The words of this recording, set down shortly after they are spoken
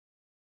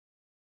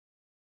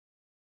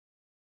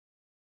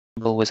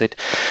compatible with it.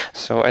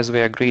 So as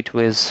we agreed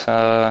with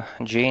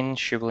Jane,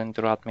 she will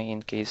interrupt me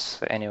in case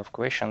any of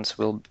questions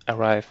will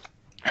arrive,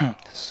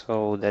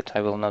 so that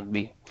I will not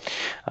be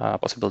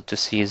possible to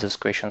see those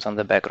questions on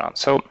the background.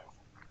 So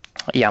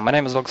yeah, my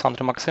name is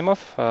Oleksandr Maksymov.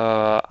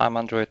 I'm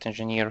Android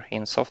engineer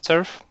in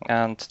SoftServe,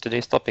 and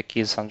today's topic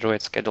is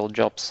Android scheduled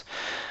jobs.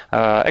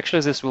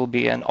 Actually, this will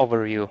be an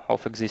overview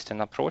of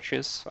existing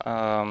approaches.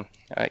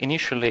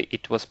 Initially,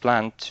 it was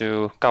planned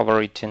to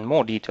cover it in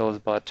more details,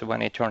 but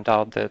when it turned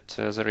out that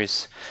there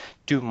is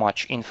too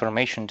much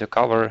information to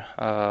cover,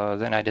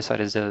 then I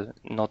decided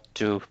not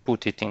to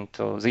put it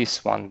into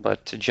this one,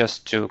 but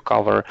just to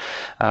cover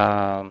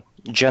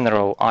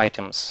general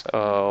items,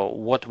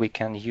 what we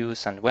can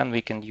use and when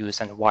we can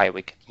use and why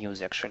we can use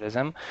actually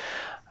them.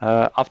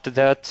 After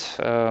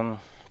that,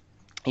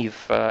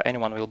 if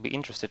anyone will be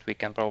interested, we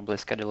can probably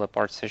schedule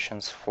apart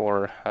sessions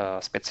for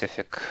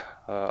specific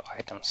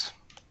items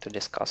to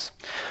discuss.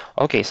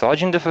 Okay, so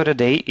agenda for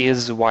today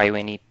is why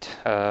we need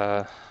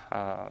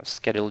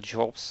scheduled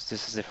jobs.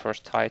 This is the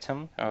first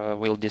item.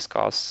 We'll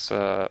discuss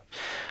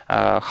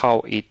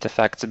how it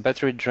affects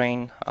battery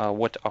drain,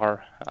 what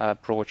are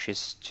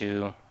approaches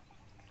to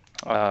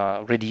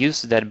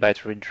reduce that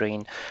battery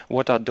drain,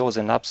 what are those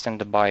in app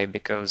standby,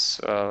 because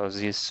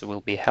this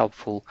will be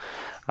helpful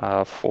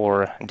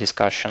for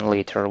discussion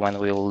later when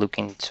we'll look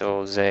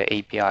into the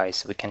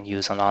APIs we can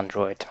use on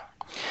Android.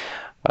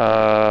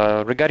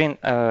 Regarding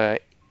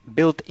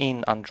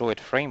built-in Android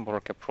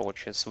framework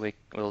approaches, we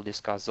will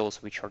discuss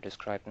those which are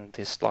described in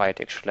this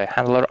slide, actually: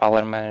 handler,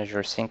 alarm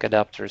manager, sync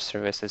adapter,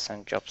 services,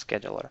 and job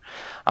scheduler.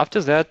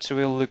 After that,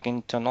 we'll look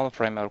into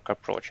non-framework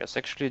approaches.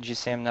 Actually,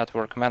 GCM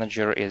Network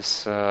Manager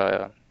is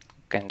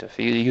kind of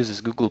uses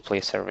Google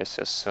Play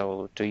services,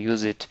 so to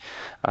use it,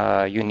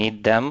 you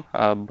need them,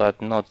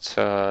 but not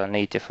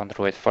native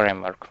Android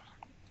framework.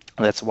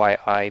 That's why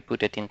I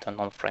put it into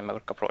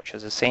non-framework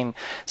approaches. The same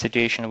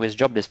situation with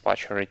Job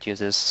Dispatcher. It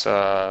uses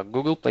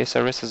Google Play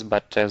services,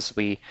 but as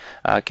we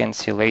can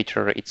see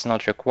later, it's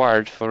not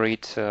required for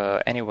it.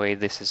 Anyway,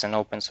 this is an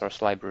open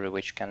source library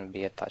which can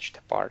be attached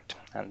apart.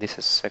 And this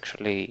is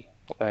actually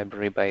a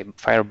library by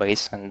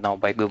Firebase and now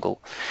by Google.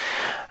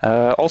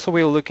 Also,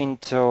 we'll look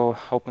into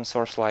open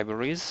source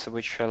libraries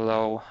which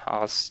allow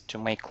us to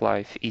make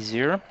life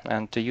easier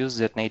and to use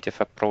the native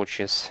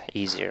approaches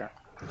easier.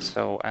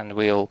 So, and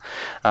we'll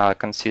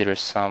consider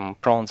some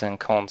pros and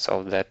cons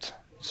of that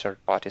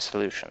third-party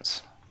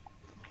solutions.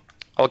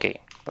 Okay,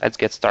 let's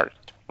get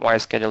started. Why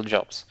schedule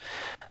jobs?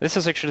 This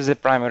is actually the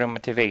primary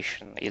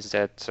motivation, is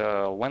that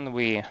when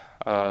we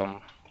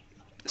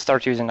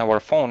start using our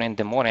phone in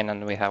the morning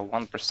and we have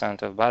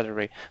 1% of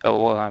battery,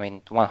 well, I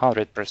mean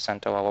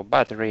 100% of our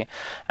battery,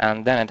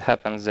 and then it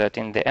happens that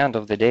in the end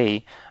of the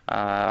day,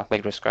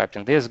 like described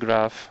in this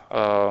graph,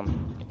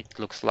 it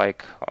looks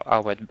like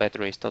our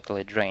battery is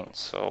totally drained.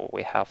 So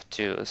we have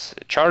to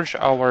charge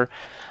our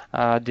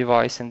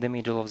device in the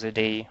middle of the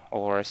day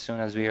or as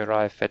soon as we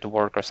arrive at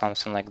work or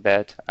something like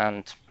that,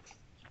 and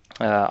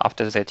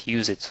after that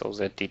use it so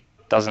that it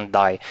doesn't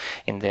die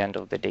in the end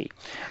of the day.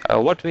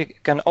 What we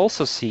can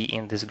also see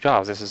in this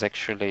graph, this is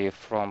actually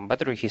from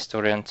battery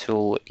historian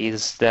tool,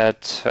 is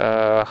that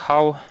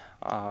how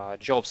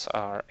jobs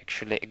are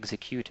actually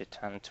executed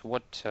and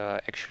what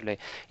actually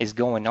is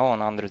going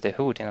on under the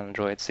hood in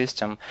Android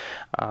system,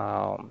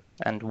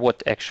 and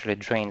what actually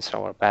drains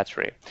our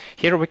battery.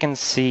 Here we can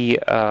see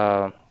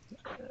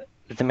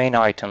the main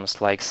items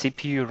like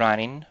CPU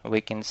running.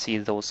 We can see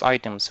those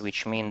items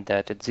which mean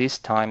that at this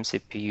time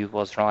CPU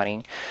was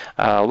running.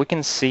 We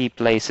can see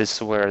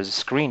places where the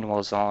screen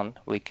was on.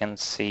 We can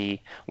see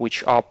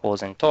which app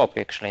was on top.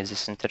 Actually,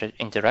 this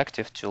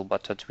interactive tool,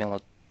 but it will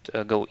not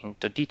go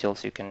into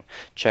details. You can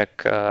check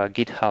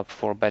GitHub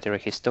for battery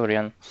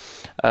historian.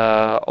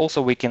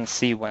 Also, we can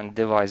see when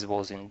device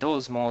was in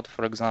DOS mode,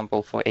 for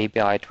example, for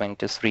API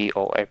 23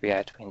 or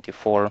API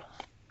 24.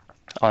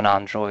 On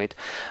Android.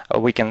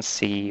 We can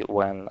see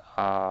when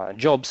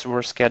jobs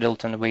were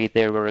scheduled and the way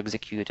they were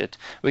executed.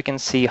 We can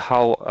see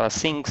how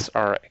syncs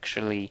are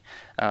actually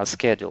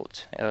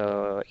scheduled.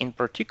 In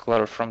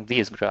particular, from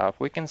this graph,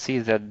 we can see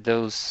that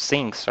those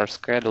syncs are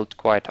scheduled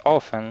quite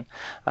often,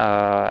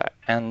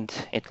 and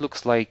it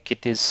looks like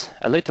it is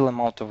a little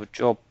amount of a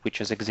job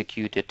which is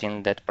executed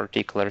in that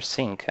particular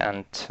sync.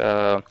 And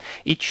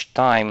each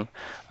time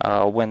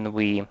when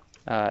we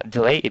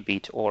delay a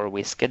bit or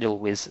we schedule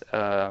with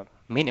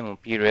minimum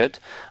period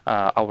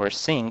our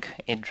sync,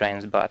 it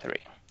drains battery.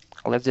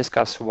 Let's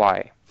discuss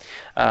why.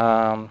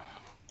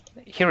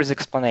 Here is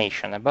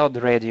explanation about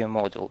the radio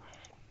module.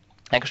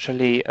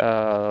 Actually,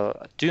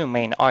 two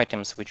main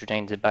items which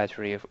drain the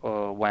battery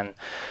when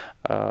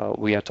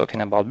we are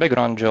talking about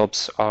background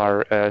jobs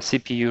are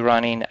CPU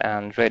running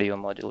and radio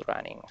module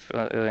running.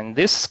 In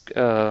this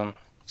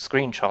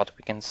screenshot,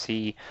 we can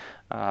see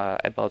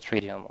about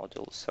radio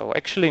modules. So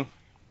actually,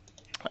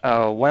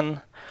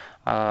 when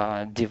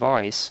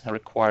device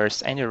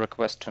requires any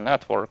request to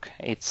network,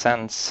 it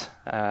sends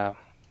a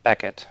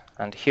packet,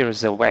 and here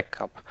is a wake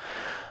up.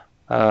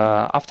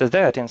 After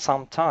that, in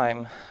some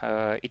time,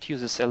 it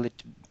uses a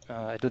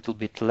a little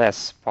bit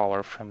less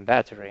power from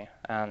battery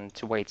and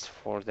waits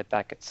for the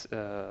packets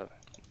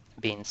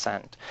being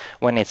sent.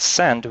 When it's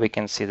sent, we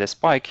can see the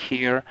spike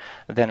here,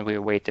 then we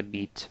wait a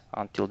bit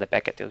until the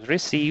packet is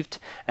received,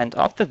 and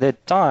after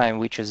that time,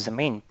 which is the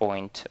main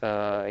point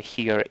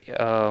here,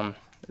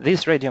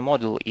 this radio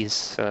module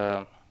is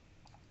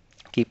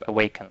keep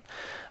awaken.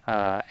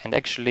 And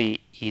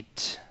actually,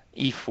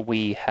 if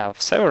we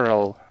have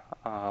several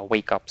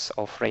wake-ups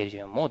of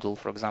radio module,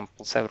 for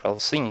example, several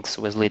things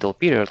with little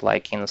period,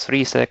 like in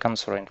 3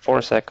 seconds or in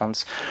 4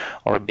 seconds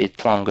or a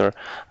bit longer,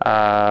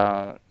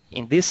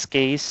 in this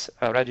case,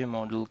 a radio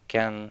module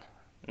can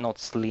not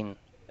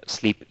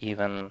sleep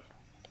even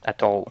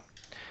at all.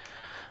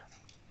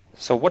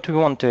 So what we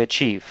want to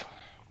achieve?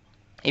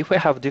 If we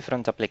have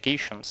different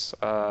applications,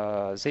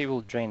 they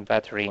will drain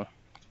battery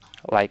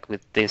like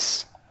with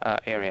this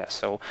area.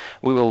 So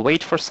we will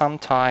wait for some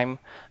time,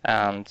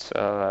 and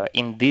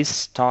in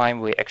this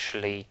time we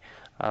actually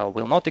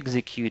will not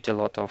execute a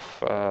lot of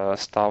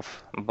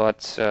stuff,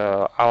 but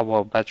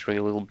our battery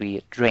will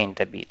be drained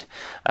a bit.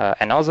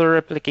 Another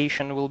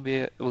application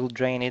will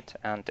drain it,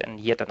 and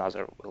yet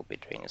another will be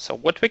drained. So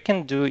what we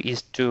can do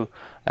is to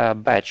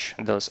batch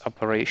those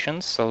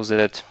operations so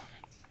that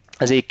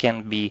they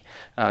can be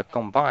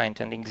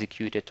combined and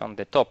executed on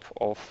the top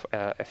of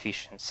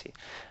efficiency.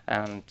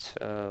 And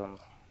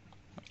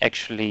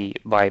actually,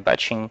 by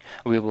batching,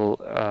 we will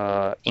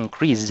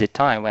increase the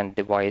time when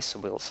device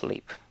will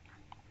sleep.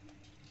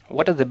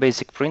 What are the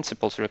basic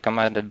principles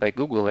recommended by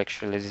Google?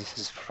 Actually, this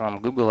is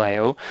from Google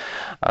I/O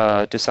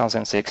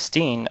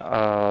 2016.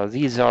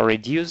 These are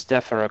reduce,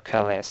 defer, or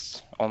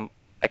coalesce, or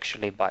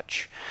actually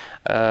batch.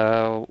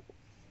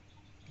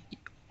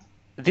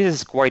 This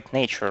is quite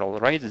natural,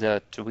 right?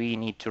 That we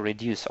need to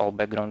reduce all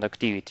background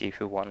activity if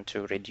we want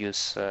to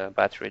reduce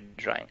battery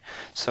drain.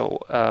 So,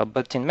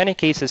 but in many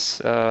cases,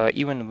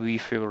 even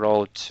if we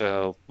wrote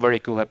a very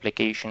cool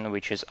application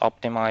which is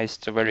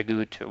optimized very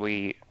good,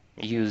 we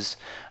use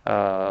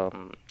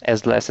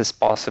as less as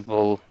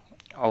possible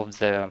of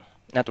the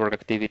network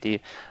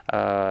activity.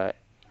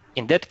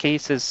 In that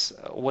cases,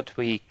 what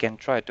we can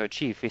try to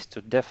achieve is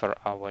to defer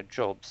our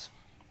jobs,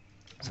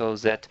 so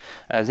that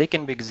they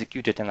can be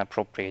executed in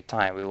appropriate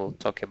time. We will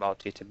talk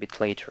about it a bit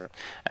later.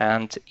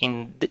 And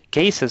in the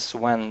cases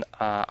when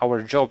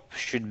our job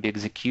should be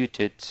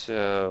executed,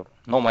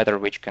 no matter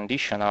which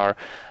condition are,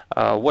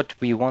 what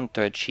we want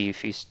to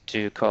achieve is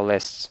to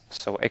coalesce.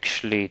 So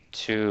actually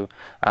to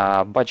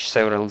batch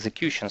several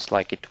executions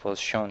like it was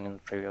shown in the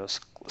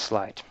previous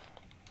slide.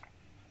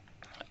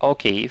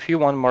 Okay, if you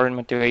want more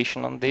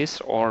motivation on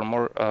this or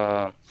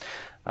more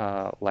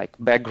like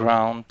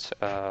background,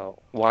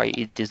 why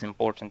it is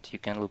important, you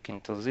can look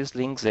into these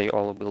links. They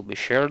all will be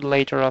shared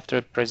later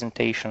after the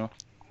presentation,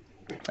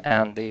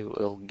 and they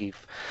will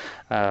give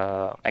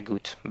a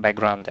good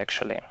background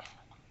actually.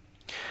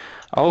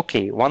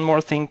 Okay, one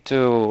more thing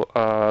to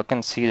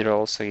consider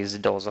also is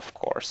DOS, of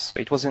course.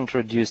 It was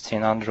introduced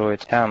in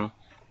Android M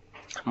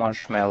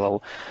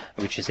Marshmallow,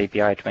 which is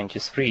API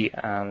 23,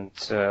 and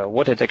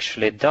what it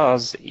actually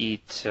does,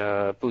 it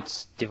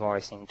puts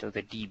device into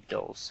the deep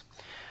DOS.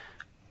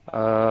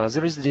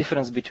 There is a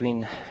difference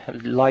between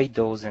light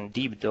DOS and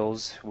deep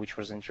DOS, which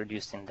was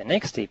introduced in the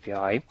next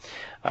API,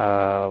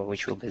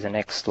 which will be the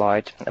next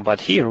slide. But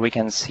here we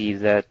can see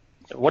that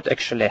what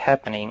actually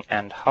happening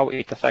and how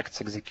it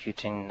affects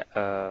executing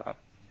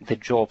the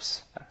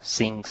jobs,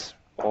 things,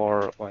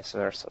 or vice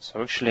versa.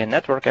 So actually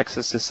network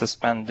access is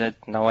suspended,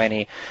 no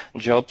any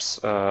jobs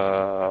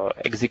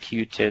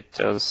executed.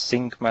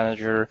 Sync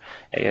manager,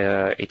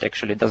 it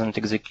actually doesn't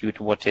execute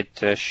what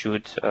it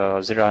should.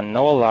 There are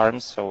no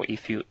alarms, so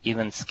if you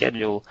even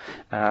schedule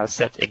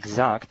set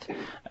exact,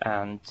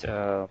 and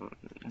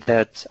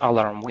that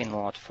alarm will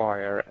not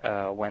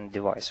fire when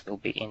device will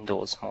be in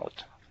DOS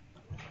mode.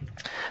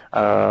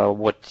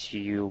 What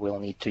you will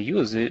need to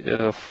use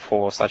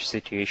for such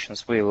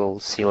situations we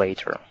will see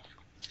later.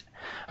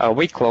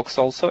 Wake clocks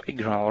also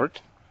ignored,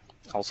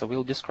 also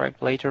we'll describe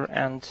later,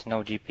 and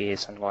no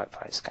GPS and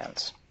Wi-Fi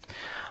scans.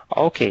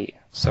 Okay,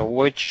 so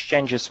which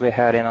changes we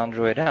had in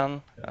Android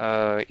N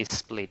is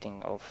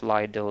splitting of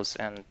light DOS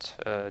and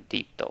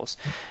deep DOS.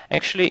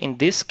 Actually, in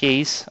this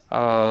case,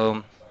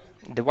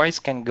 device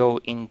can go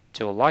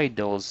into light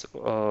DOS.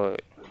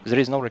 There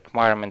is no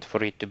requirement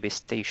for it to be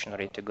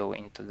stationary to go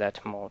into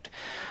that mode.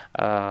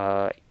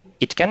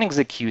 It can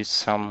execute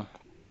some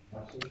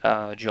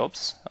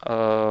jobs.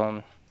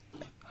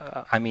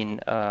 I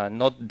mean,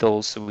 not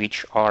those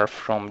which are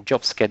from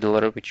job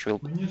scheduler, which we'll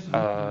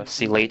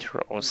see later,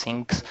 or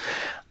things.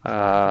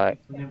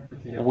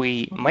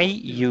 We may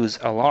use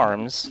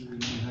alarms,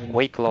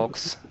 wake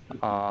locks,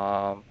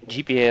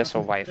 GPS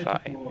or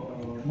Wi-Fi.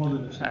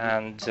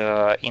 And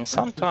in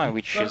some time,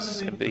 which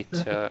is a bit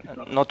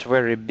not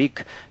very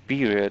big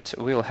period,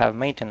 we'll have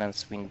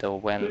maintenance window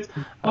when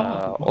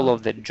all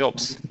of the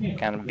jobs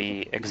can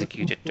be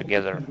executed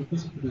together.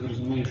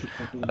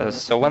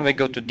 So when we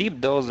go to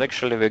deep dose,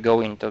 actually we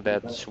go into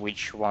that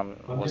which one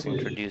was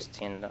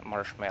introduced in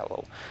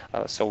Marshmallow.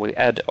 So we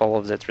add all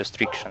of that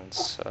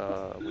restrictions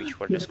which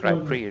were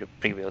described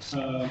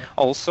previously.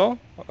 Also,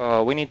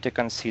 we need to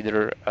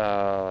consider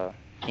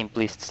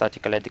implicit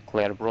statically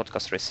declared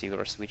broadcast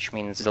receivers, which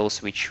means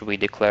those which we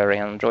declare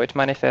in Android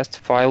manifest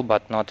file,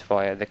 but not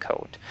via the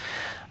code.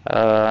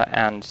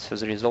 And so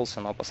there is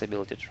also no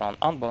possibility to run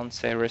unbound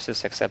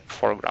services except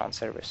foreground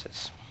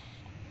services.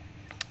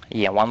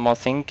 Yeah, one more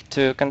thing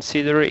to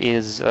consider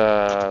is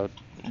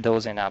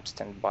those in app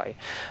standby.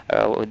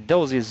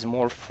 Those is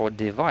more for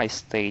device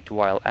state,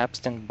 while app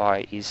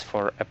standby is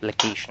for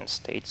application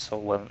state, so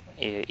when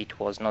it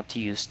was not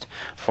used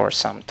for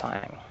some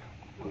time.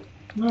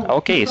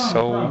 Okay,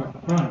 so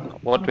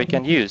what we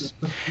can use?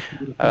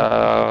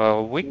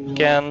 We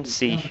can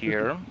see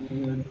here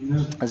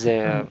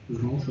the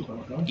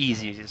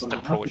easiest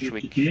approach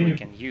which we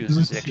can use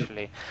is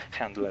actually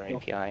handler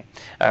API.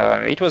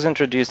 It was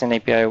introduced in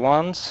API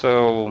 1,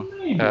 so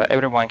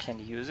everyone can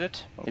use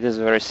it. It is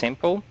very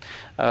simple,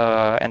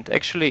 and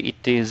actually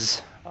it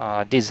is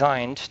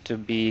designed to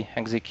be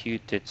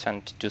executed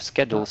and to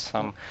schedule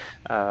some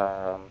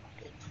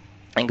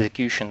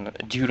execution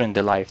during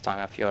the lifetime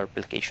of your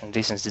application.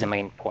 This is the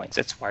main point.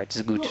 That's why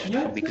it's good to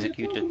be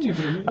executed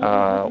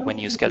when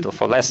you schedule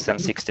for less than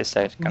 60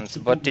 seconds,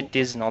 but it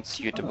is not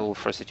suitable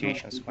for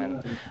situations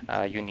when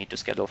you need to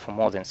schedule for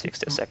more than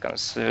 60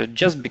 seconds,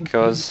 just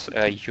because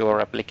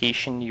your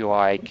application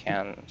UI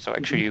can, so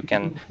actually you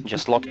can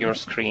just lock your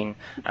screen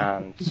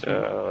and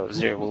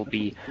there will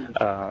be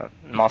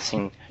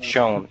nothing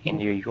shown in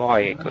your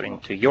UI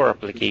according to your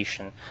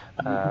application.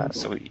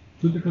 So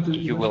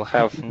you will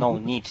have no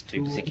need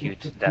to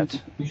execute that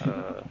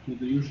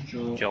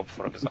job,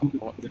 for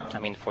example, I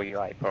mean for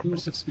UI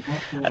purposes.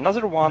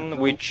 Another one,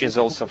 which is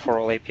also for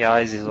all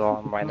APIs, is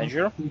Alarm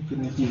Manager.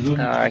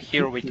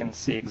 Here we can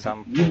see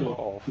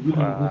example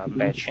of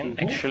batching,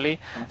 actually.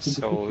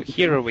 So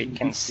here we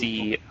can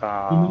see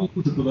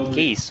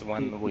case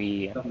when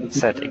we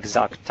set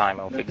exact time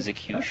of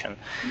execution.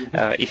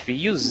 If we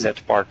use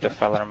that part of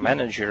Alarm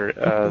Manager,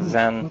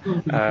 then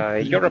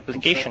your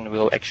application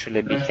will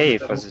actually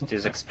behave as it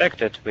is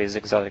expected with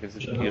exact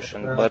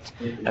execution, but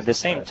at the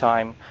same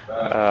time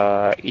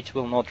it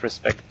will not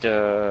respect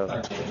the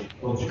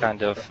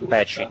kind of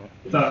batching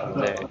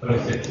the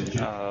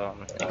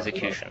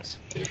executions.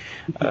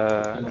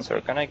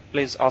 Sorry, can I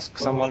please ask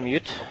someone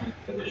mute?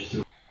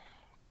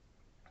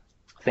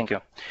 Thank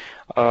you.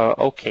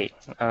 Okay,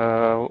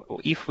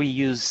 if we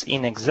use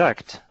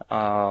inexact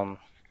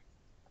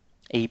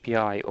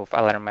API of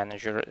Alarm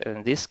Manager,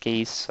 in this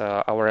case,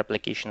 our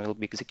application will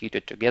be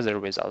executed together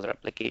with other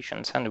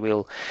applications and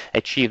will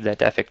achieve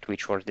that effect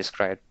which was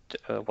described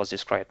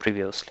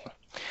previously.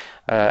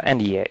 And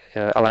yeah,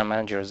 Alarm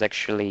Manager is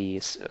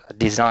actually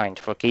designed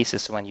for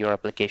cases when your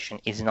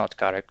application is not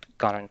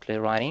currently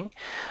running.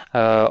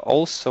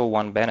 Also,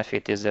 one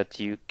benefit is that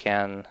you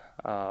can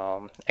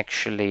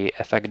actually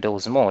affect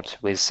those modes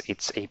with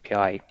its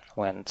API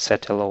when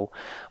set hello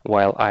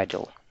while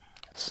idle.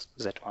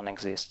 That one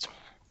exists.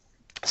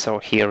 So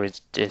here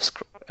it's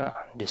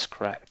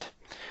described.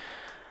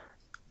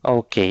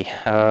 Okay,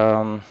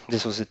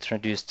 this was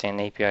introduced in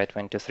API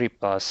 23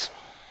 plus.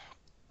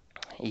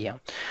 Yeah,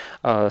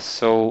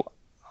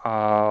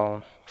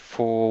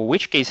 for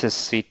which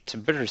cases it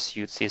better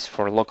suits is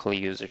for local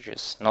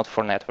usages, not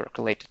for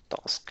network-related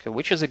tasks.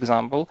 Which is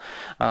example?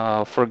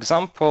 For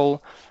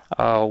example,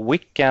 we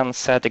can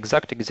set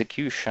exact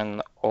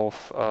execution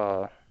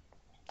of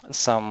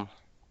some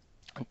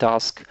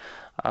task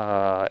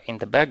in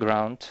the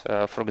background,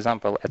 for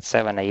example, at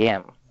 7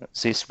 a.m.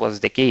 This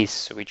was the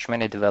case which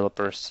many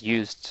developers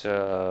used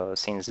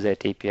since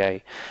that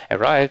API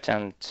arrived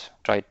and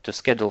tried to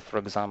schedule, for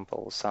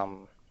example,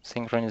 some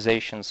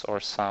synchronizations or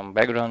some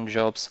background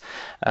jobs.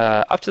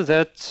 After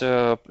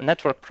that,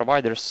 network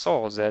providers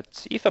saw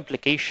that if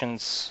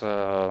applications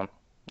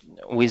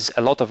with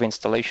a lot of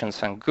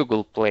installations on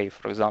Google Play,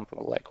 for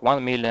example, like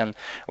 1 million,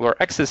 were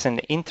accessing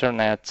the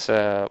internet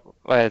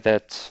via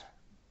that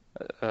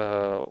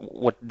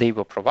what they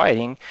were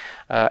providing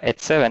at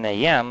 7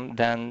 a.m.,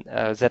 then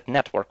that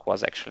network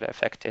was actually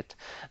affected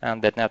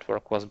and that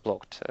network was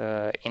blocked.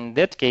 In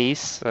that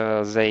case,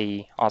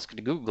 they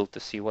asked Google to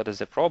see what is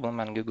the problem,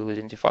 and Google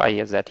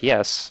identified that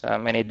yes,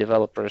 many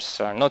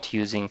developers are not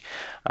using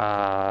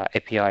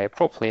API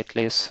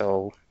appropriately,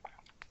 so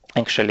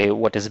actually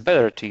what is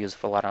better to use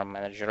for Alarm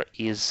Manager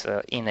is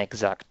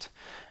inexact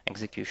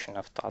execution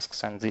of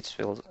tasks, and this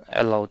will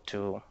allow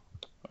to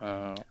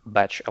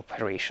batch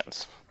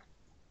operations.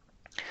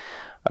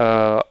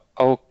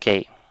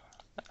 Okay,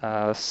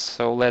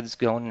 so let's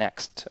go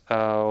next.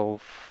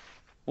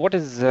 What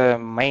is the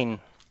main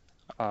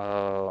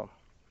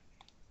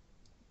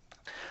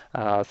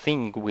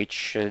thing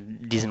which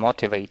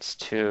dismotivates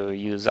to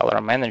use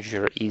Alarm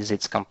Manager is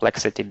its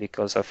complexity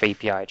because of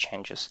API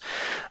changes,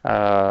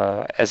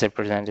 as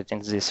represented in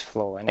this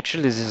flow. And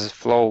actually, this is a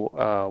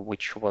flow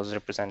which was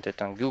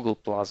represented on Google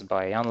Plus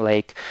by Jan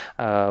Lake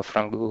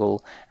from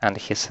Google, and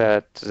he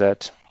said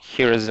that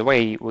here is the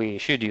way we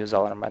should use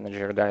Alarm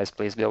Manager, guys,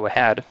 please go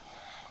ahead.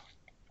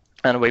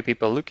 And when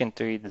people look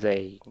into it,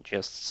 they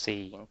just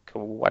think,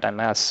 what a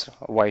mess,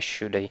 why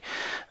should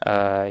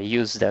I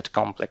use that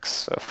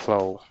complex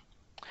flow?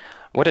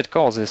 What it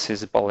causes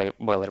is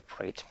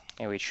boilerplate,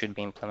 which should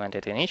be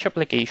implemented in each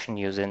application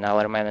using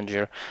Alarm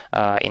Manager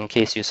in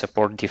case you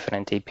support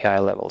different API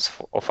levels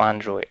of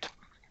Android.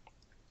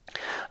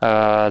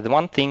 The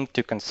one thing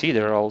to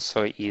consider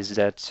also is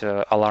that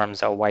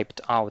alarms are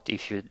wiped out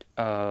if you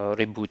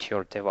reboot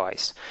your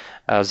device.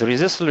 There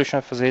is a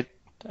solution for it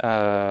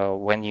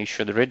when you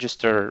should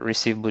register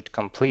receive boot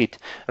complete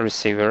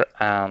receiver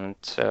and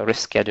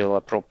reschedule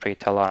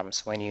appropriate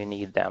alarms when you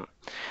need them.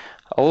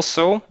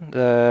 Also,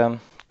 the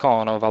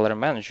con of Alarm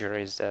Manager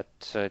is that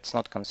it's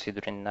not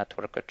considering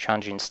network or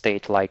changing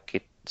state like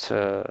it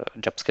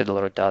Job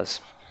Scheduler does.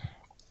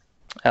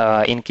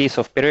 In case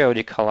of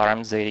periodic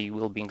alarms, they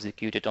will be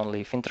executed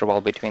only if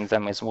interval between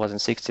them is more than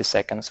 60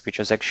 seconds,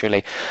 which is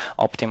actually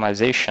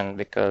optimization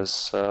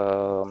because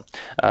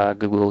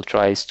Google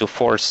tries to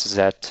force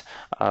that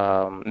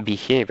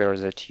behavior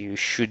that you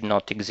should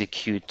not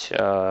execute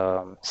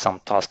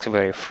some tasks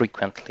very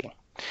frequently.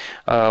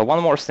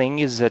 One more thing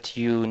is that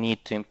you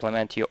need to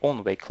implement your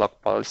own wake clock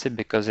policy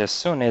because as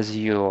soon as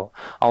you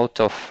out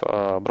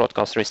of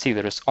broadcast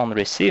receivers on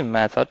receive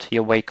method,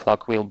 your wake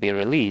clock will be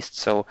released.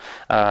 So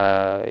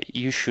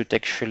you should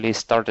actually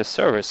start a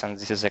service, and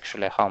this is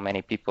actually how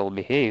many people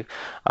behave.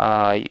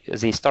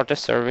 They start a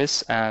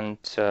service and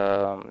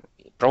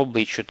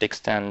probably should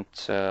extend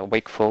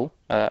wakeful.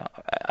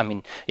 I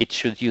mean, it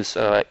should use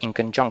in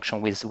conjunction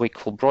with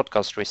wakeful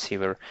broadcast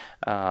receiver,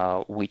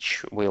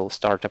 which will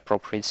start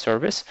appropriate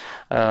service,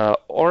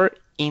 or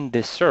in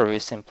the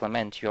service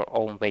implement your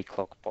own wake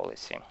clock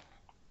policy.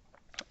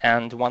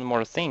 And one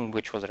more thing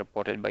which was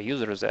reported by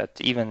users that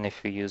even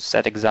if you use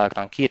setExact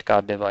on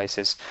KitKat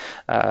devices,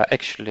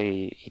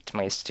 actually it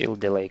may still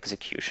delay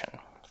execution,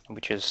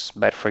 which is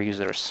bad for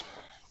users.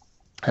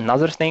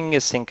 Another thing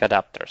is sync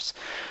adapters.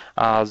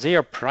 They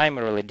are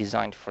primarily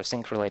designed for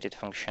sync-related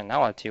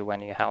functionality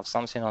when you have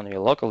something on your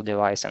local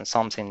device and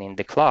something in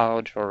the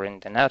cloud or in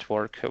the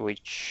network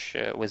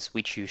with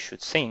which you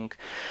should sync.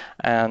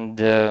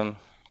 And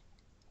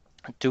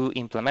to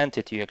implement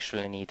it, you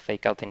actually need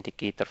fake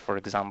authenticator, for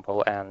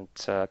example, and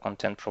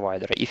content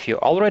provider. If you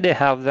already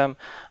have them,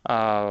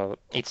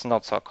 it's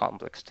not so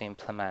complex to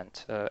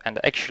implement. And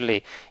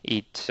actually,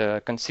 it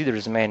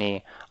considers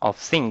many of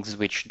things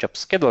which Job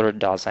Scheduler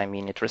does. I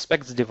mean, it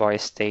respects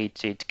device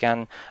state, it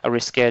can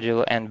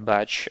reschedule and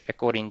batch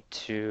according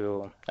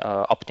to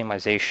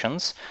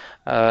optimizations,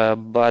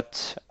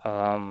 but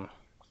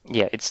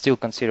yeah, it's still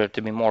considered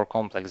to be more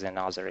complex than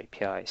other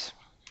APIs.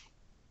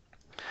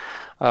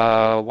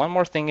 One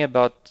more thing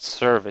about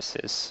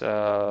services.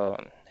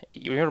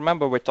 You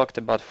remember we talked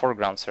about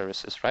foreground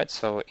services, right?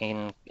 So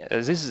in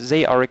this,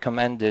 they are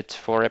recommended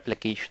for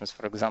applications,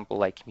 for example,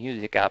 like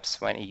music apps,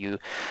 when you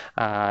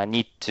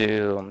need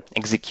to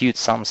execute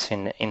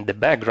something in the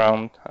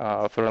background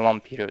for a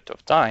long period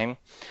of time.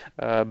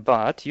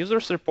 But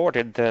users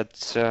reported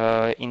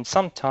that in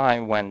some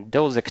time when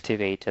those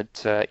activated,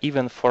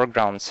 even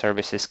foreground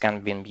services can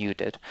be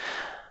muted.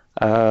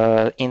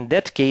 In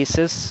that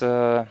cases,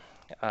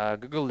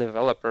 Google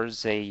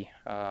developers, they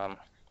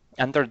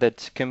entered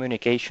that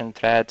communication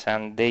thread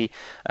and they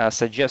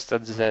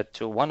suggested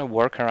that one of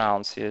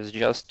workarounds is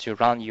just to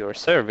run your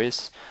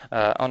service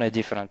on a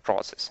different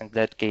process. In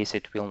that case,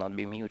 it will not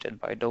be muted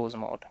by those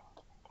mode.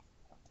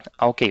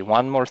 Okay,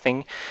 one more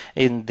thing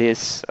in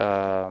this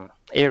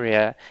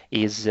area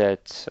is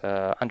that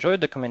Android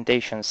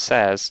documentation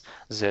says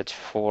that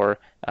for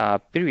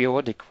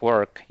periodic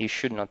work, you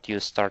should not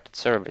use started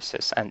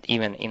services, and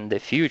even in the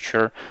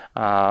future,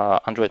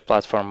 Android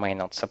platform may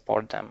not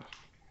support them.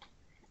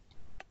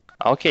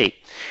 Okay,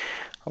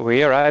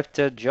 we arrived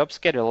at Job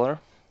Scheduler.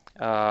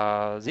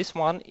 This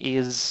one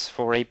is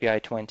for API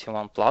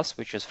 21 Plus,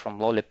 which is from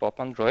Lollipop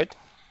Android.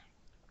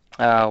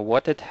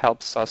 What it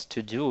helps us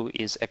to do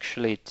is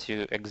actually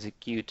to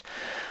execute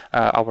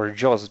our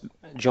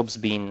jobs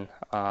being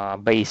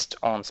based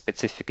on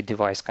specific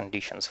device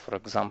conditions. For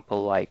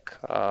example, like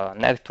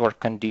network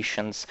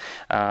conditions,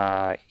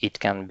 it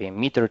can be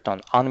metered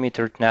on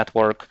unmetered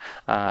network,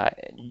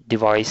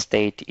 device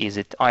state, is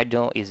it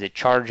idle, is it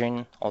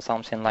charging, or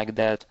something like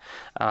that.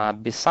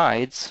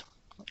 Besides,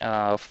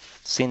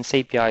 since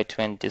API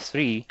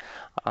 23,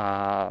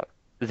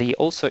 they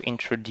also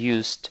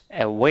introduced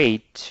a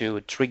way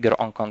to trigger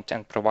on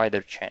content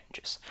provider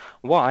changes.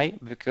 Why?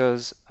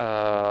 Because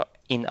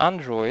in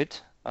Android,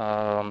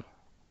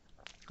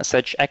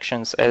 such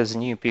actions as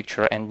new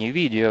picture and new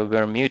video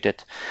were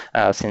muted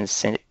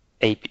since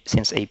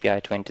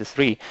API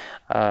 23,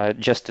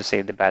 just to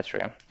save the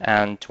battery.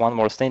 And one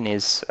more thing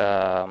is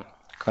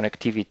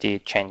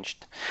connectivity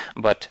changed.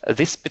 But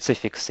this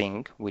specific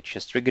thing, which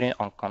is triggering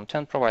on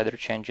content provider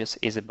changes,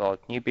 is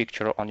about new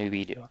picture or new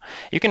video.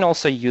 You can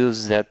also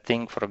use that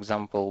thing, for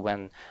example,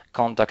 when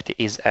contact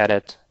is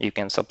added, you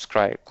can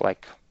subscribe,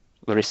 like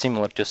very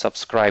similar to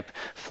subscribe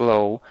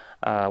flow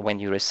when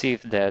you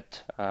receive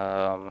that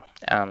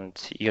and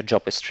your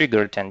job is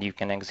triggered and you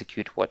can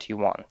execute what you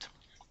want.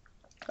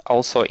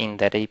 Also in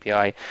that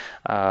API,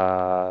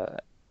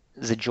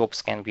 the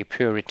jobs can be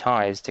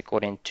prioritized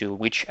according to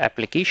which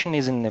application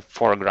is in the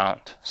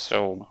foreground.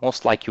 So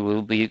most likely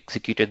will be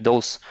executed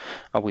those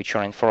which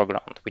are in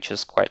foreground, which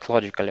is quite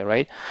logically,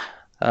 right?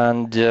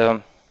 And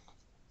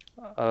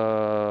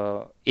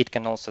it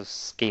can also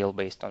scale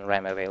based on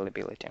RAM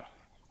availability.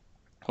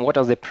 What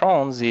are the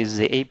pros is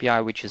the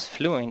API which is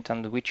fluent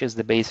and which is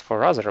the base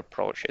for other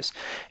approaches.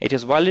 It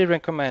is widely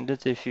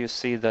recommended if you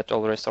see that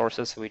all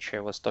resources which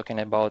I was talking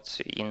about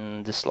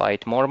in the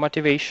slide, more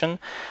motivation,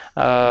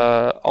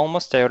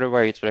 almost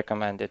everywhere it's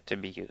recommended to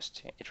be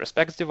used. It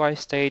respects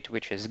device state,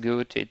 which is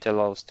good. It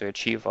allows to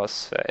achieve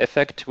us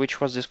effect, which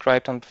was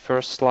described on the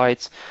first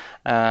slides,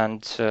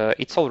 and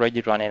it's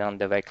already running on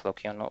the wake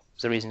lock. You know,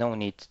 there is no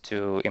need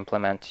to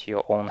implement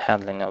your own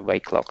handling of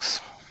wake locks.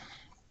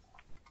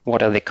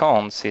 What are the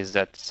cons is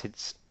that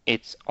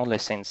it's only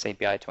since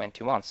API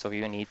 21, so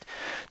you need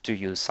to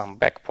use some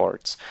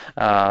backports.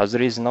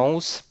 There is no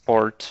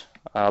support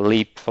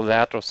leap for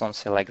that or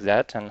something like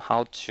that, and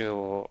how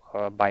to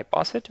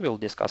bypass it we'll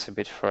discuss a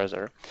bit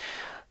further.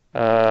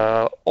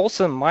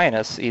 Also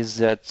minus is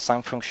that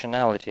some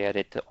functionality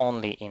added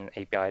only in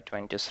API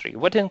 23.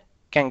 What it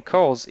can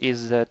cause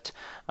is that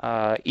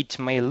it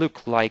may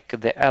look like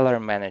the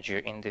alarm manager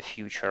in the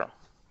future.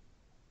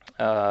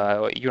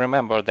 You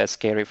remember that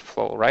scary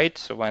flow, right?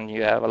 So when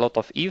you have a lot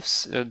of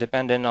ifs,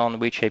 depending on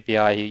which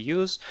API you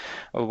use,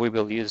 we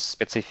will use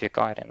specific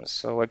items.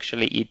 So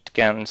actually it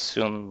can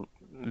soon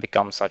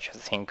become such a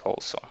thing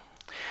also.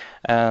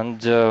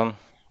 And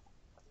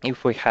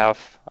if we have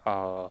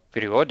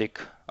periodic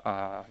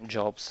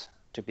jobs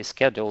to be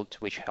scheduled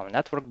which have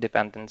network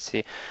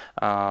dependency,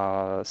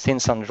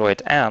 since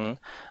Android N,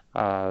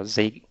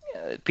 the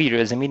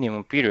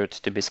minimum period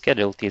to be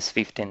scheduled is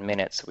 15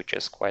 minutes, which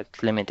is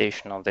quite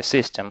limitation of the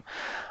system.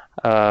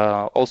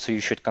 Also,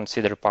 you should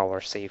consider power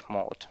save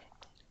mode.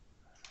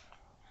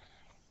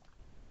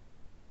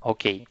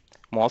 Okay,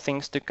 more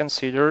things to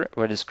consider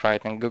were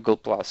described in Google+.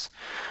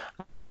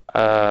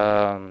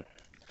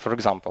 For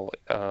example,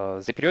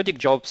 the periodic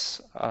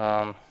jobs,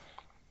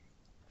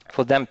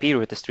 for them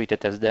period is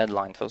treated as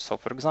deadline. So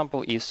for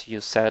example, if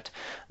you set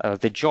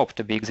the job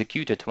to be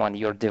executed when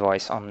your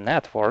device on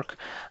network,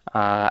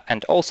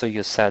 and also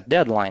you set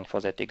deadline for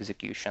that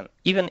execution,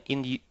 even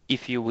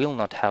if you will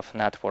not have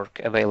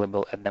network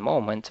available at the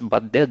moment,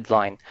 but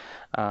deadline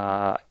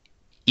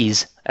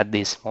is at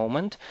this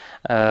moment,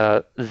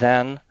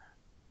 then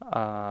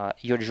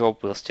your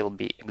job will still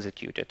be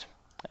executed.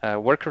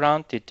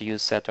 Workaround it to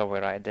use set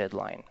override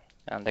deadline,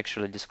 and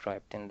actually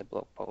described in the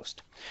blog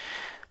post.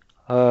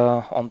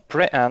 On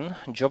pre-N,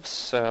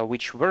 jobs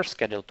which were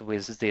scheduled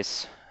with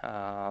this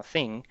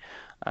thing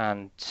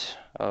and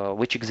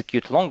which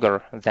execute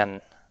longer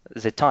than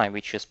the time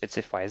which you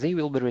specify, they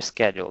will be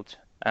rescheduled.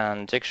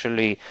 And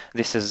actually,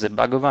 this is a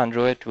bug of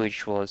Android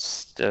which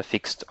was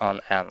fixed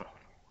on N.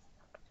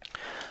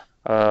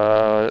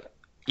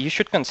 You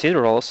should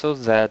consider also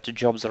that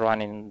jobs are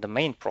running in the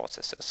main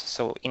processes.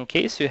 So in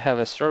case you have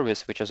a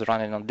service which is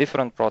running on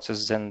different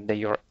processes than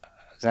your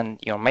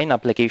main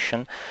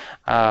application,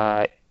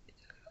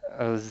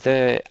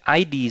 the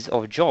IDs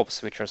of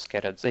jobs which are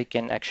scattered, they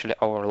can actually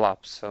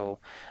overlap. So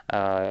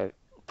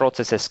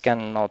processes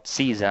cannot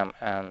see them,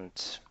 and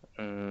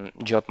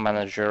job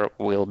manager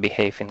will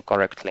behave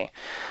incorrectly.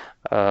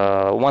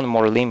 One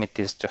more limit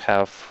is to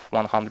have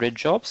 100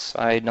 jobs.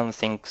 I don't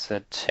think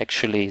that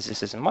actually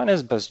this is a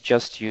minus, but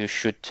just you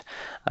should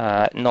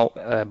know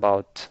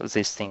about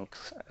these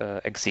things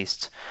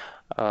exist.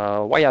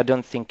 Why I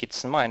don't think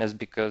it's a minus,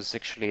 because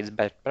actually it's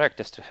bad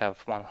practice to have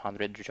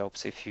 100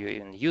 jobs. If you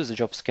even use a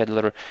job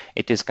scheduler,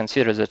 it is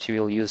considered that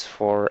you will use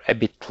for a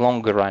bit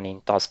longer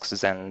running tasks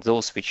than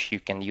those which you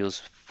can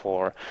use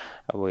for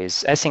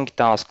with async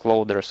task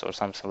loaders or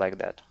something like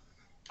that.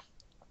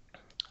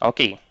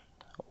 Okay,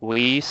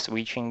 we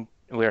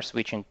are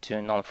switching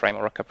to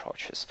non-framework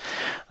approaches.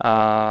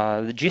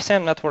 The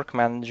GSM Network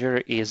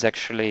Manager is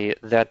actually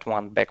that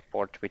one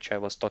backport which I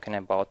was talking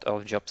about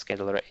of Job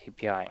Scheduler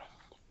API.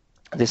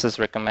 This is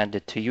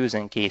recommended to use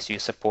in case you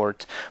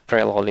support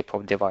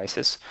pre-lollipop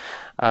devices.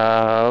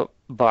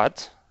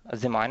 But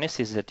the minus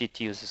is that it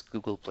uses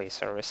Google Play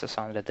services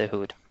under the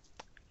hood.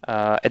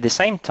 At the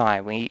same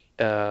time, we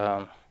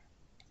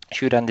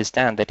should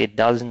understand that it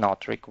does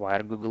not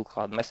require Google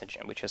Cloud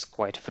Messaging, which is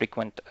quite a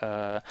frequent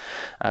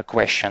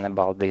question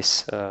about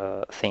this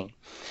thing.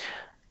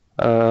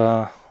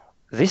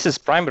 This is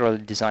primarily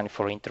designed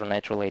for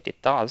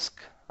internet-related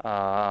tasks,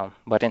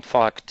 but in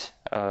fact,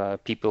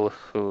 people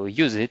who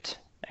use it,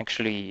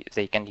 actually,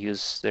 they can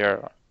use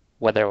their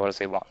whatever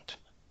they want,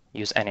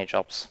 use any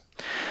jobs.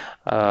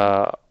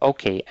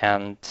 Okay,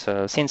 and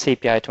since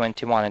API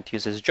 21 it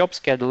uses job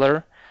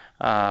scheduler,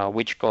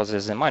 which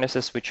causes the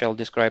minuses, which I'll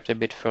describe a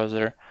bit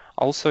further.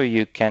 Also,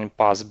 you can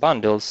pass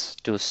bundles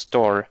to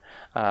store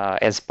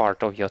as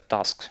part of your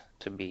task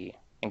to be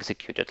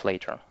executed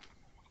later.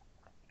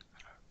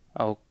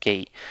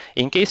 Okay,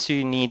 in case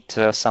you need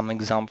some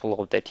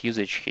example of that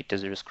usage, it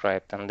is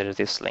described under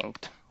this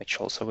linked, which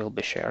also will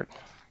be shared.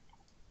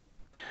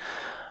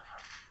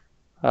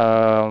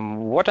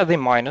 What are the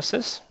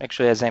minuses?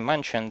 Actually, as I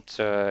mentioned,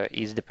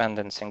 is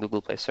dependency on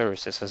Google Play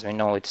services. As we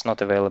know, it's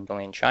not available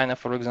in China,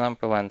 for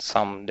example, and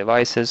some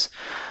devices.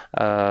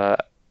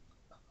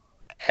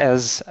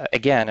 As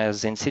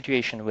in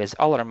situation with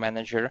Alarm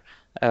Manager,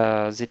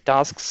 the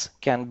tasks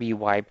can be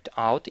wiped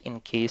out in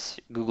case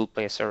Google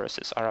Play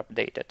services are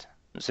updated.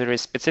 There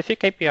is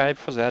specific API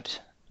for that,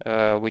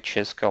 which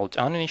is called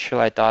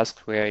uninitialized task,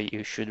 where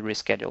you should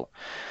reschedule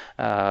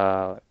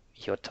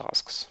your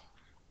tasks.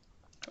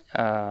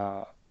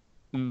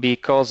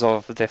 Because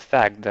of the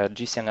fact that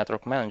GCM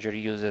Network Manager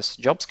uses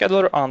Job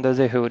Scheduler under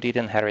the hood, it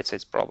inherits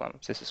its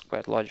problems. This is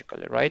quite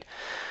logically, right?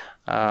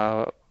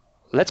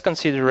 Let's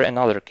consider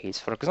another case.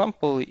 For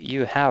example,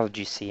 you have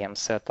GCM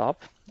set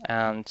up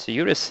and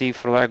you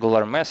receive a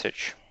regular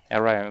message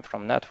arriving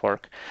from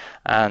network,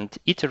 and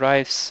it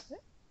arrives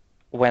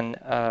when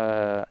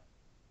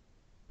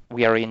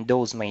we are in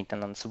those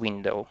maintenance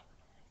window.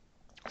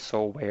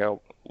 So where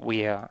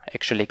we are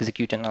actually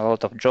executing a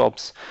lot of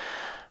jobs.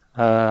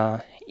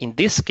 In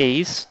this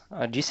case,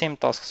 GCM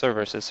Task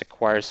Services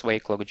acquires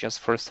wake log just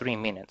for 3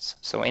 minutes.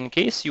 So in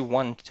case you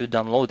want to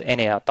download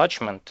any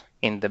attachment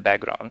in the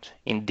background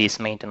in this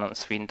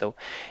maintenance window,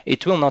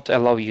 it will not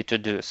allow you to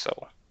do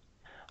so.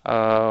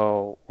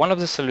 One of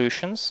the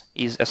solutions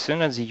is, as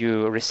soon as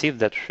you receive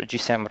that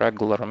GCM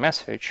regular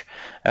message,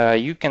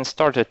 you can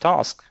start a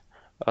task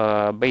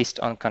based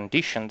on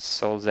conditions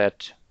so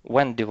that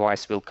when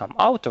device will come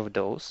out of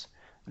those,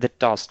 the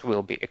task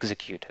will be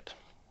executed.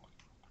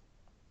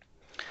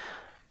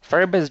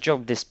 Firebase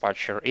Job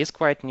Dispatcher is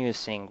quite new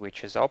thing,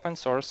 which is open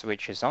source,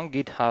 which is on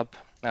GitHub.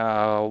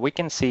 We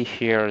can see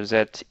here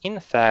that, in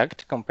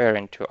fact,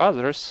 comparing to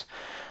others,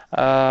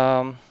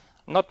 not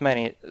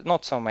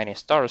so many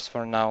stars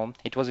for now.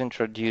 It was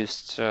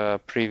introduced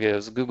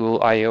previous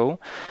Google I/O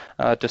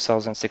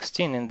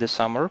 2016 in the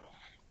summer.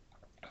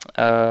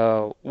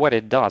 What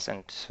it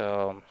doesn't.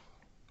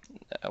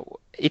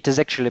 It is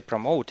actually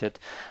promoted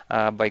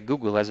by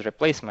Google as a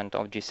replacement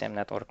of GCM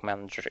Network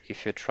Manager.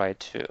 If you try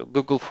to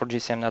Google for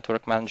GCM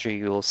Network Manager,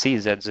 you will see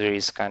that there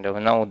is kind of a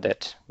note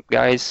that,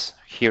 guys,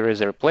 here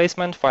is a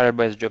replacement,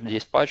 Firebase Job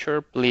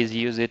Dispatcher, please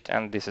use it,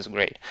 and this is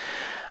great.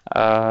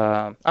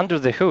 Under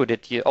the hood,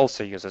 it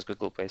also uses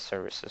Google Play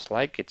services,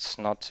 like it's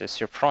not a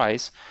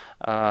surprise.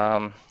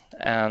 But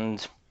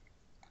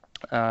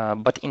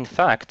in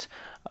fact,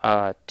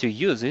 to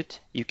use it,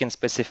 you can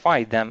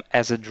specify them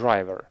as a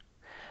driver.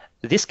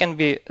 This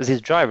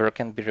driver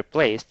can be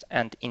replaced,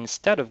 and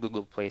instead of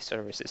Google Play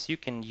services, you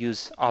can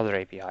use other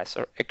APIs,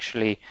 or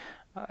actually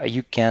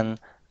you can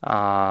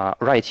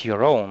write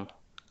your own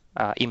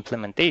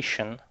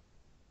implementation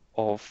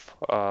of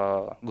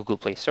Google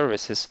Play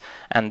services,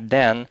 and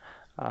then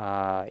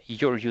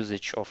your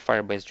usage of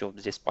Firebase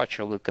Job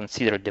Dispatcher will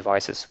consider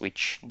devices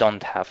which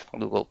don't have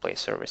Google Play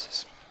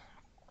services.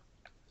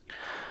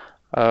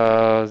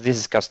 This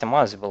is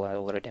customizable, I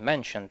already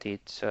mentioned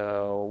it.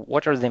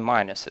 What are the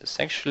minuses?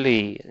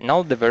 Actually,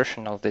 now the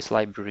version of this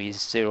library is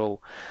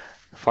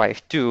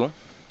 0.52,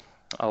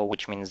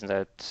 which means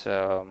that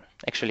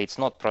actually it's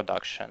not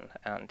production.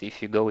 And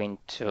if you go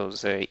into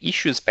the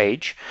issues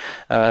page,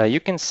 you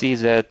can see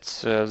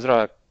that there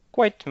are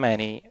quite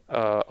many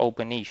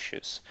open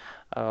issues.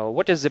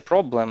 What is the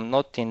problem?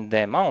 Not in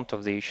the amount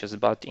of the issues,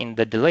 but in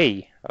the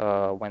delay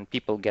when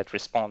people get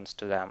response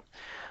to them.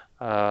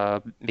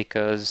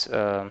 Because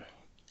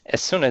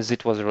as soon as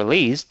it was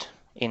released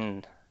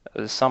in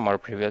the summer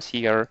previous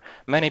year,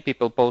 many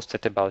people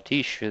posted about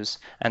issues,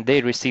 and they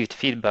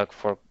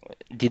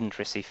didn't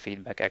receive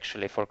feedback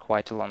actually for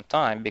quite a long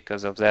time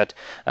because of that,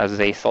 as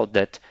they thought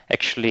that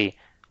actually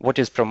what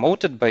is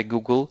promoted by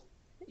Google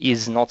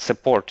is not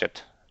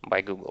supported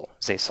by Google.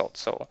 They thought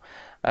so.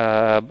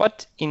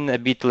 But in a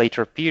bit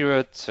later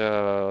period,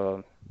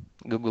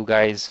 Google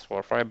guys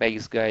or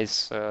Firebase guys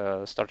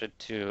started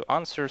to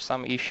answer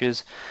some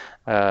issues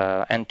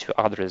and to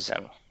address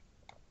them.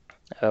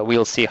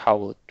 We'll see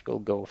how it will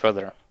go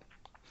further.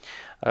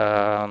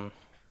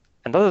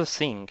 Another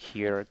thing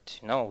here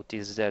to note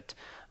is that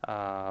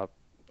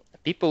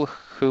people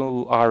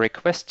who are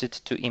requested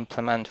to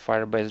implement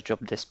Firebase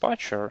Job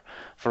Dispatcher,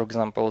 for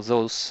example,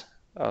 those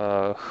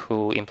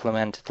who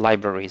implemented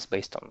libraries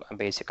based on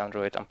basic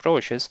Android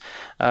approaches,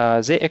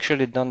 they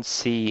actually don't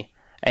see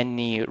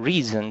any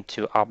reason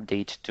to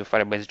update to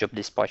Firebase Job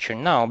Dispatcher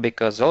now,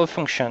 because all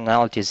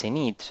functionalities in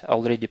it are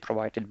already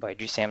provided by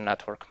GCM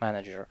Network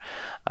Manager.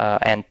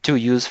 And to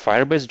use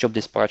Firebase Job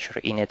Dispatcher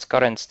in its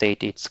current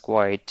state, it's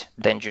quite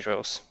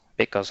dangerous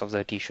because of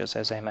that issues,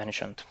 as I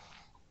mentioned.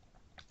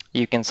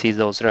 You can see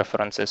those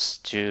references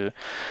to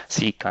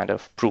see kind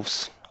of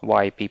proofs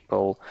why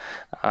people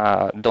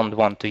don't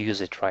want to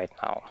use it right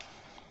now.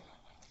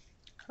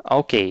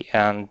 Okay,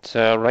 and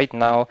right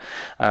now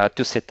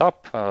to set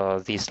up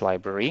this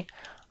library,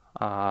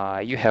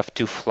 you have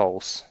two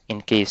flows.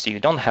 In case you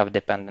don't have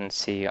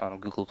dependency on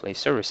Google Play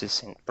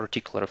services, in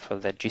particular for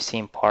the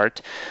GCM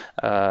part,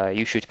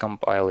 you should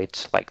compile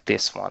it like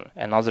this one.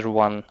 Another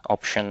one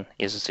option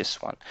is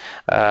this one.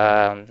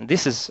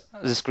 This is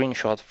the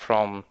screenshot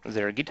from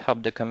their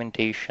GitHub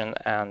documentation,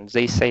 and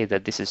they say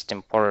that this is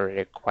temporary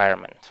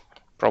requirement.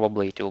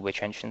 Probably it will be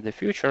changed in the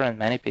future, and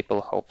many people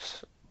hope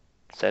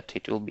that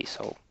it will be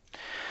so.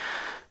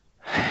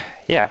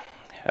 Yeah,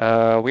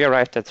 we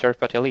arrived at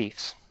third-party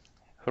leaves.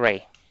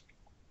 Hooray.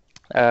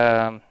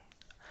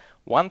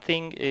 One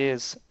thing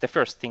is, the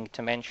first thing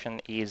to mention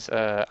is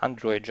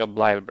Android Job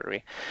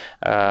Library,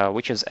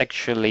 which is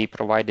actually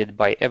provided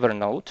by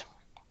Evernote.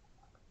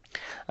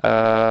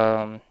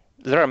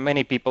 There are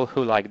many people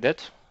who like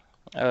that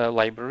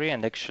library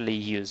and actually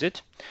use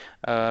it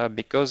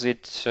because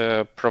it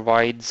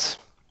provides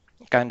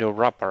kind of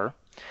wrapper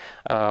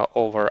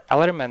over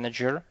Alert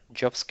Manager,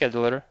 Job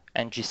Scheduler,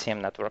 and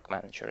GCM Network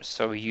Manager.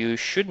 So you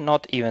should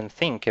not even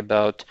think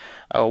about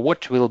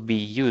what will be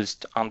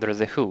used under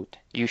the hood.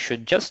 You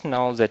should just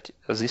know that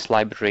this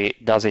library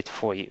does it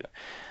for you.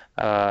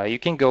 You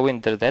can go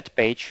into that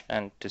page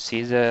and to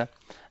see the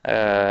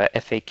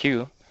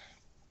FAQ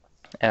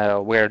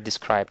where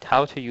described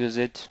how to use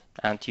it,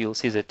 and you'll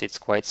see that it's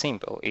quite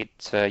simple.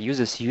 It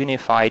uses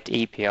unified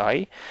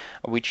API,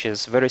 which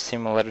is very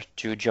similar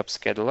to Job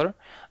Scheduler,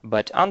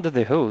 but under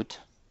the hood,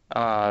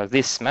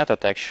 this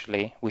method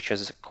actually, which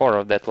is the core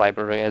of that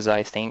library, as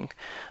I think,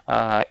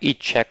 it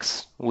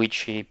checks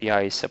which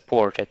API is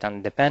supported,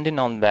 and depending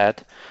on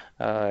that,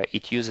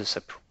 it uses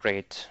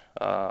appropriate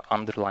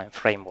underlying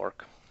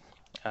framework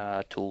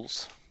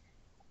tools.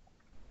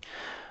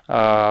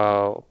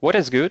 What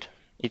is good?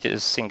 It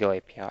is single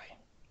API.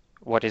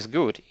 What is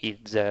good is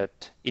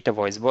that it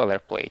avoids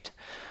boilerplate.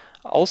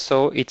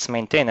 Also, it's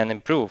maintained and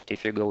improved.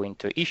 If you go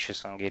into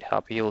issues on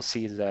GitHub, you'll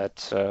see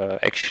that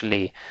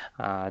actually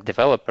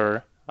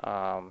developer,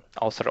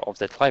 author of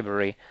that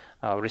library,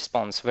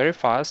 responds very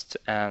fast,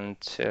 and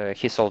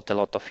he solved a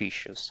lot of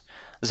issues.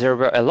 There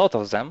were a lot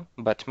of them,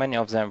 but many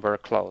of them were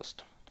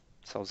closed.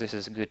 So this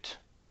is a good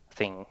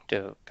thing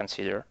to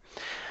consider.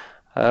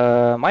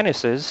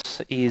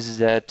 Minuses is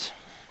that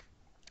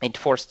it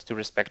forced to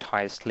respect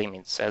highest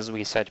limits. As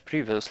we said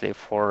previously,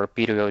 for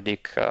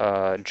periodic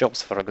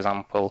jobs, for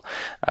example,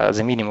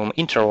 the minimum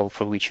interval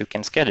for which you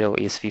can schedule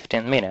is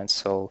 15 minutes.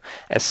 So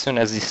as soon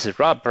as this is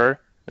wrapper,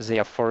 they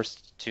are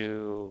forced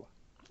to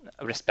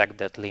respect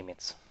that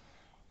limits.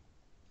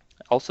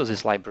 Also,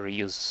 this library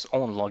uses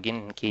own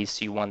login in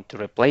case you want to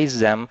replace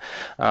them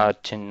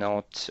to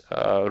not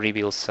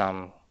reveal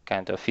some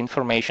kind of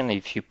information.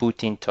 If you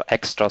put into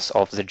extras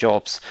of the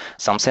jobs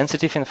some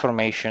sensitive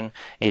information,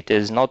 it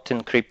is not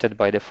encrypted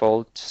by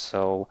default,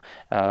 so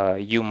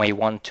you may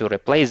want to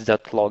replace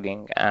that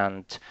logging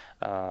and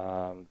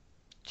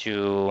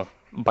to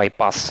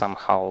bypass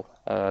somehow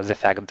the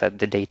fact that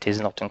the data is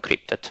not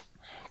encrypted.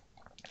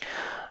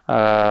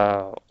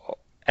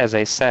 As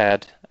I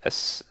said,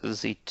 as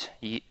it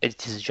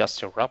is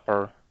just a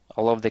wrapper,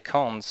 all of the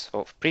cons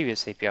of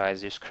previous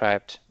APIs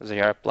described,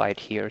 they are applied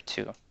here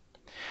too.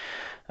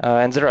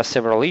 And there are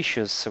several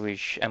issues,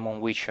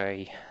 among which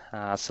I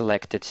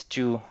selected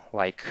two,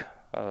 like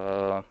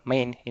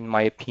main, in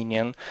my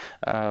opinion,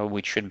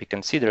 which should be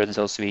considered.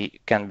 Those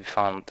can be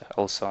found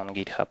also on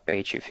GitHub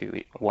page if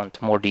you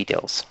want more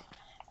details.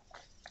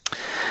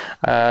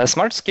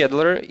 Smart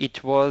Scheduler,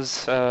 it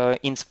was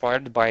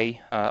inspired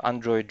by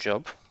Android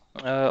Job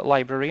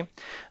library.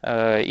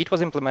 It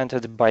was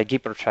implemented by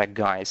Hypertrack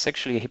guys.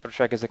 Actually,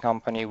 Hypertrack is a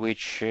company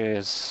which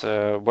is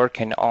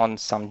working on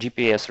some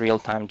GPS,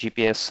 real-time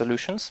GPS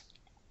solutions.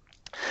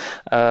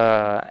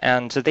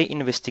 And they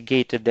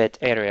investigated that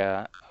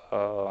area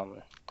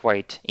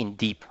quite in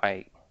deep,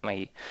 I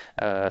may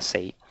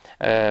say.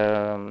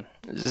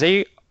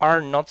 They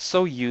are not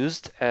so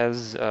used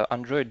as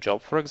Android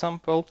Job, for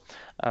example,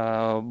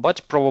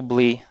 but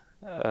probably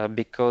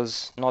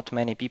because not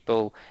many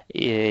people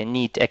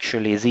need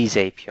actually this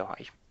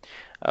API.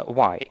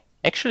 Why?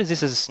 Actually,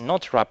 this is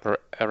not wrapper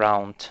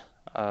around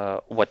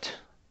what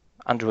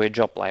Android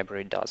Job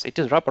Library does. It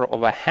is wrapper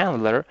of a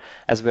handler.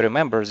 As we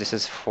remember, this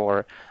is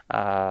for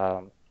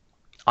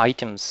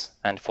items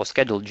and for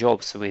scheduled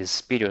jobs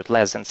with period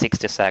less than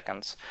 60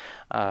 seconds.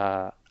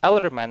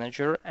 Alert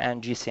Manager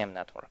and GCM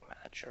Network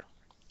Manager.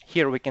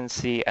 Here we can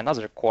see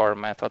another core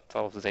method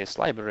of this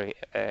library,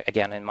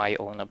 again in my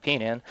own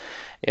opinion,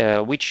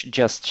 which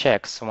just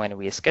checks when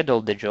we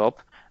schedule the job.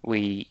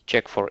 We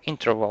check for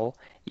interval.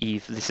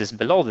 If this is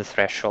below the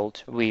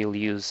threshold, we'll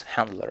use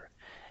handler.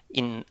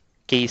 In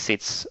case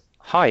it's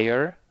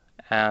higher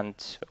and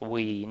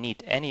we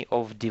need any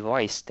of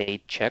device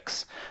state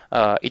checks,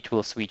 it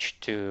will switch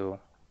to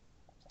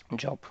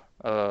job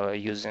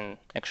using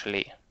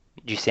actually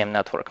GCM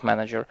Network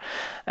Manager.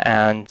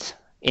 And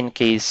in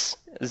case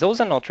those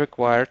are not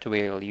required,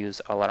 we'll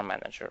use Alert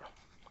Manager.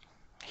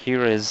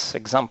 Here is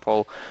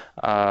example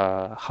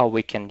how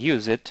we can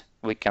use it.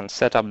 We can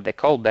set up the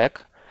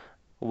callback,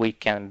 we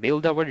can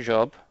build our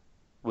job,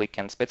 we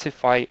can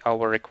specify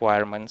our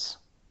requirements,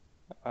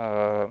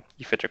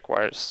 if it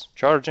requires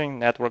charging,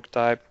 network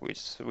type,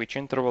 with which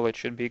interval it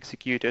should be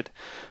executed.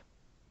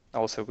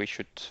 Also, we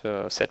should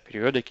set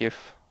periodic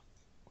if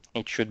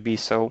it should be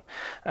so.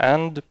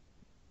 And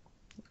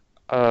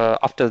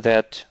after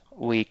that,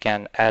 we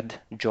can add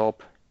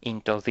job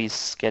into this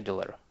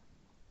scheduler.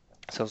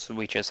 So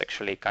which is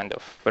actually kind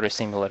of very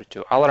similar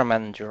to Alarm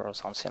Manager or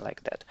something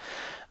like that.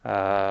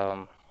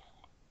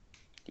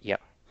 Yeah.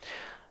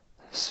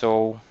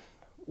 So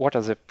what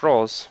are the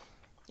pros?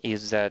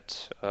 Is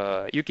that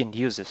you can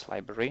use this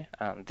library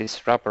and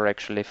this wrapper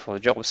actually for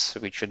jobs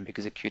which should be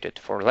executed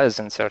for less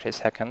than 30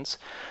 seconds.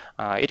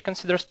 It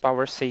considers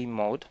power save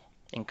mode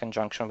in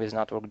conjunction with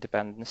network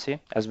dependency.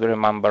 As we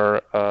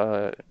remember,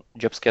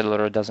 job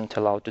scheduler doesn't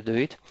allow to do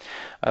it.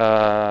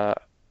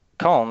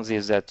 Cons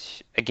is that,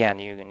 again,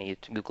 you need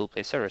Google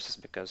Play services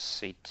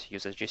because it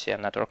uses GCM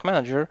Network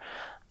Manager.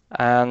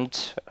 And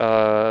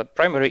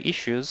primary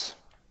issue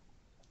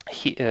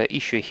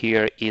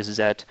here is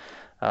that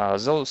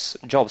those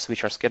jobs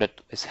which are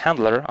scheduled as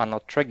handler are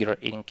not triggered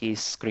in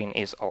case screen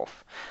is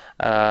off.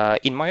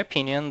 In my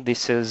opinion,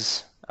 this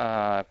is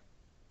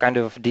kind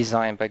of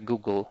designed by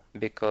Google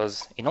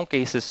because in all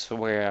cases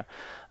where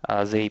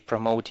they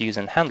promote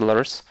using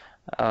handlers,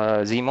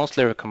 they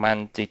mostly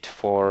recommend it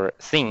for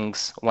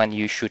things when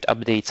you should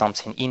update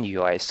something in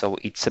UI. So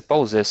it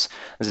supposes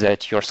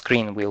that your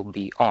screen will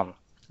be on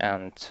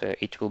and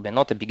it will be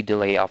not a big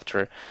delay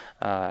after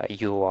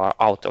you are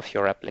out of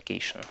your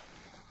application.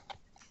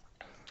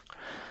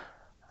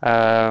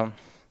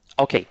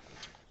 Okay,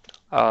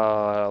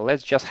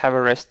 let's just have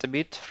a rest a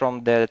bit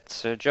from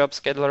that job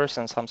schedulers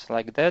and something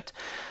like that.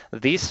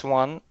 This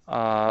one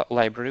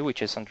library,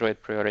 which is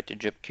Android Priority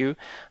Job Queue,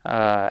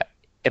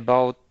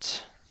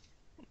 about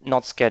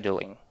not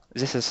scheduling.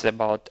 This is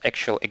about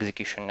actual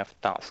execution of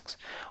tasks.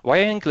 Why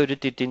I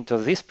included it into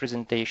this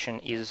presentation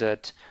is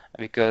that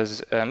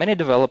because many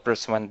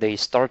developers, when they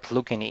start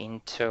looking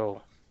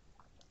into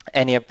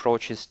any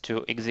approaches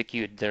to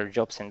execute their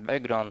jobs in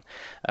background,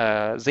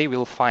 they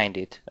will find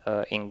it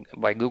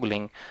by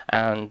Googling,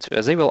 and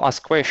they will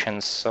ask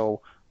questions.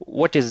 So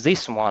what is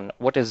this one?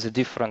 What is the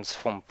difference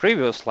from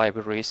previous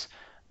libraries?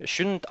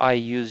 Shouldn't I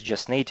use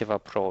just native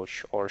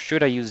approach, or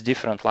should I use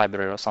different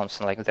library or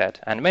something like that?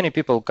 And many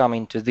people come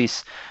into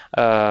this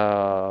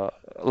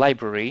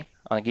library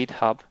on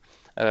GitHub.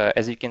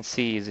 As you can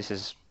see, this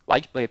is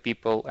liked by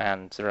people,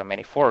 and there are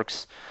many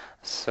forks.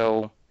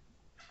 So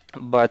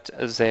but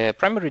the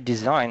primary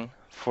design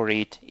for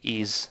it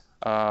is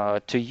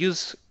to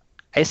use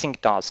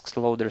async tasks,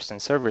 loaders, and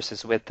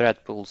services with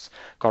thread pools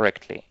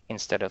correctly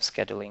instead of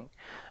scheduling.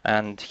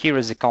 And here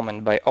is a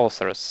comment by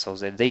authors, so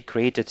that they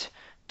created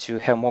to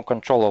have more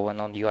control over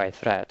non-UI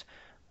thread.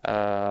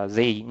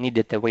 They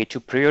needed a way to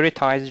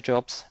prioritize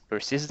jobs,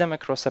 persist them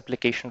across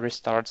application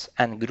restarts,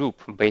 and group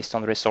based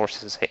on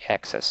resources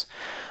access.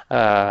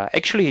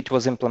 Actually, it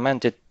was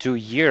implemented 2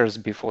 years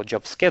before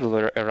Job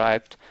Scheduler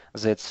arrived.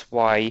 That's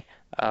why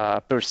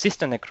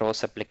persistent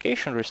across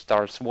application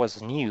restarts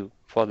was new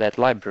for that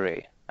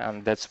library,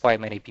 and that's why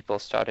many people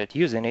started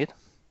using it.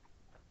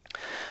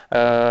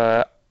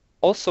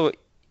 Also,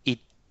 it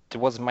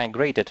was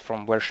migrated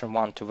from version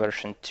 1 to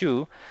version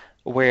 2,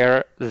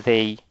 where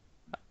they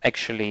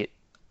actually,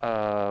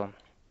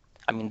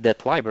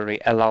 that library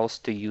allows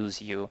to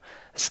use you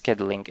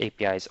scheduling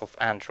APIs of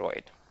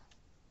Android.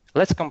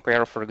 Let's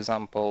compare, for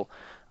example,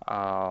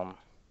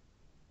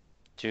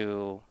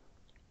 to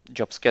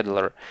Job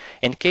Scheduler.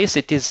 In case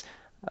it is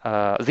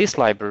this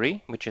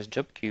library, which is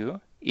Job Queue,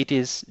 it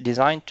is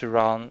designed to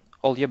run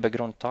all your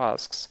background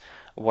tasks,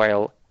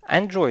 while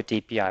Android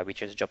API,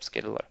 which is Job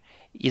Scheduler,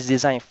 is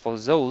designed for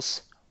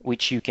those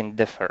which you can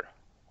defer.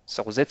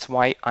 So that's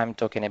why I'm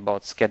talking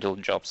about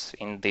scheduled jobs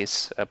in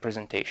this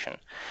presentation.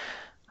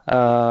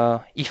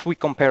 If we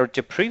compare it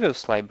to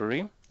previous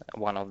library,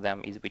 one of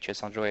them is which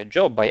is Android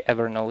Job by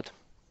Evernote,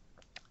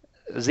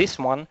 this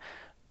one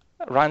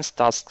runs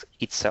tasks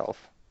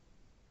itself.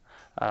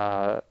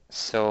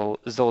 So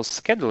those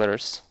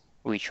schedulers,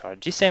 which are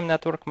GCM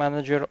Network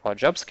Manager or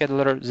Job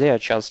Scheduler, they are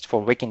just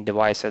for waking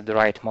device at the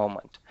right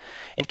moment.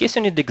 In case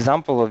you need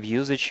example of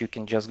usage, you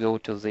can just go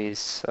to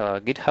this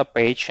GitHub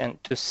page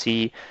and to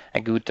see a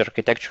good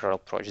architectural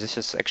approach. This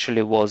is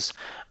actually was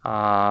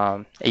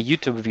a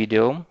YouTube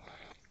video,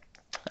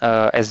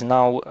 as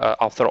now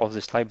author of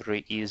this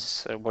library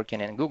is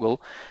working in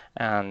Google,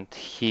 and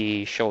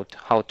he showed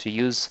how to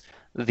use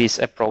this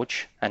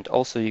approach, and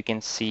also you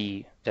can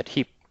see that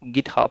he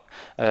GitHub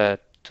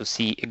to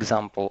see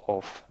example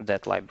of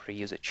that library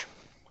usage.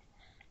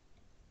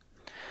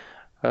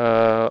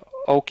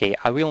 Okay,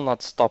 I will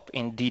not stop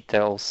in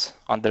details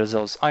under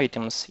those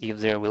items. If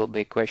there will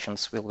be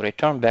questions, we'll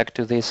return back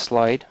to this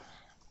slide.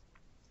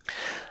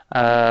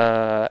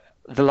 The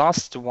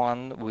last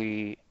one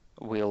we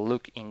will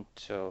look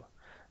into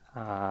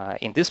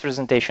in this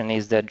presentation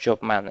is the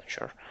Job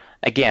Manager.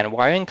 Again,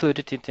 why I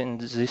included it in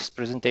this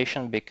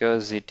presentation?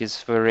 Because it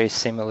is very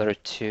similar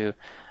to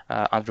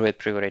Android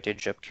priority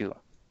job queue.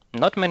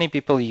 Not many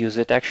people use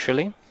it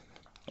actually.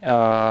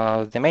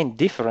 The main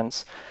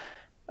difference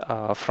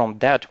from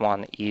that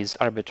one is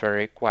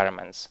arbitrary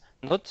requirements.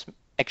 Not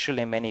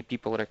actually many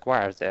people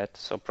require that,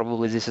 so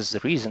probably this is the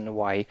reason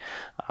why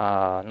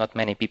not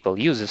many people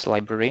use this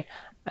library.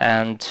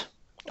 And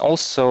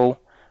also,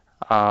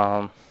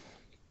 the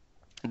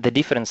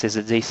difference is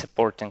that they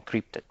support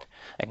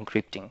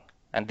encrypting,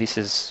 and this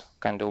is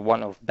kind of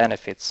one of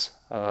benefits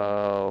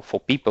for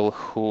people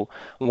who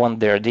want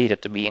their data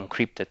to be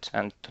encrypted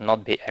and to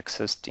not be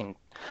accessed in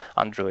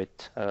Android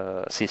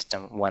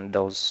system when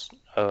those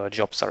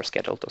jobs are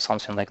scheduled or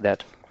something like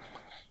that.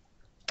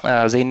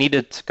 They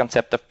needed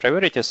concept of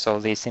priority, so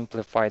they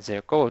simplified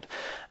their code,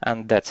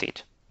 and that's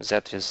it.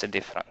 That is the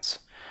difference.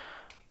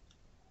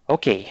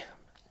 Okay,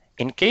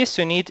 in case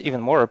you need even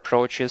more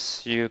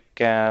approaches, you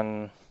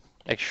can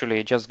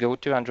actually just go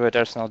to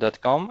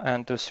androidarsenal.com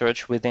and to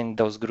search within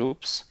those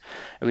groups,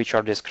 which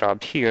are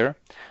described here,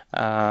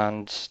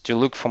 and to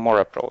look for more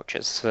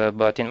approaches.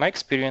 But in my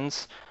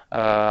experience,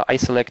 I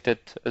selected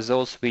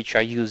those which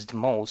are used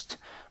most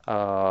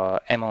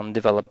among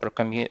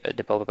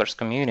developers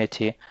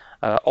community.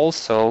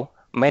 Also,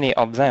 many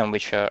of them,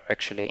 which are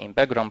actually in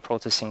background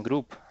processing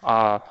group,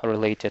 are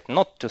related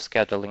not to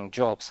scheduling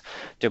jobs,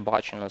 to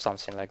batching or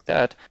something like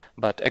that,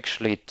 but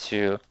actually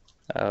to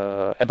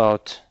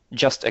about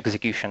just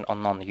execution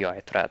on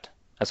non-UI thread,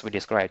 as we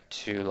described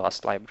to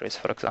last libraries,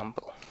 for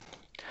example.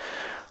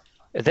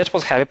 That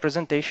was heavy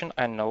presentation,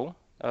 I know.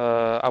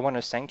 I want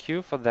to thank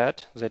you for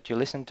that you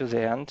listened to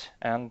the end,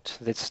 and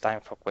it's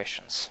time for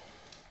questions.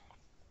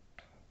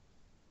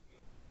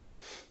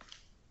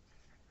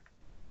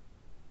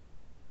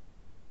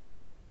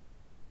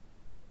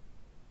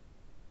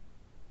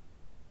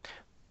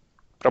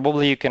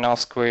 Probably you can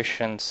ask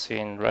questions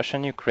in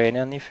Russian,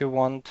 Ukrainian if you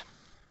want,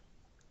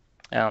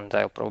 and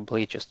I'll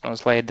probably just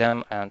translate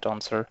them and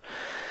answer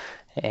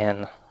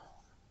in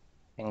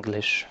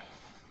English.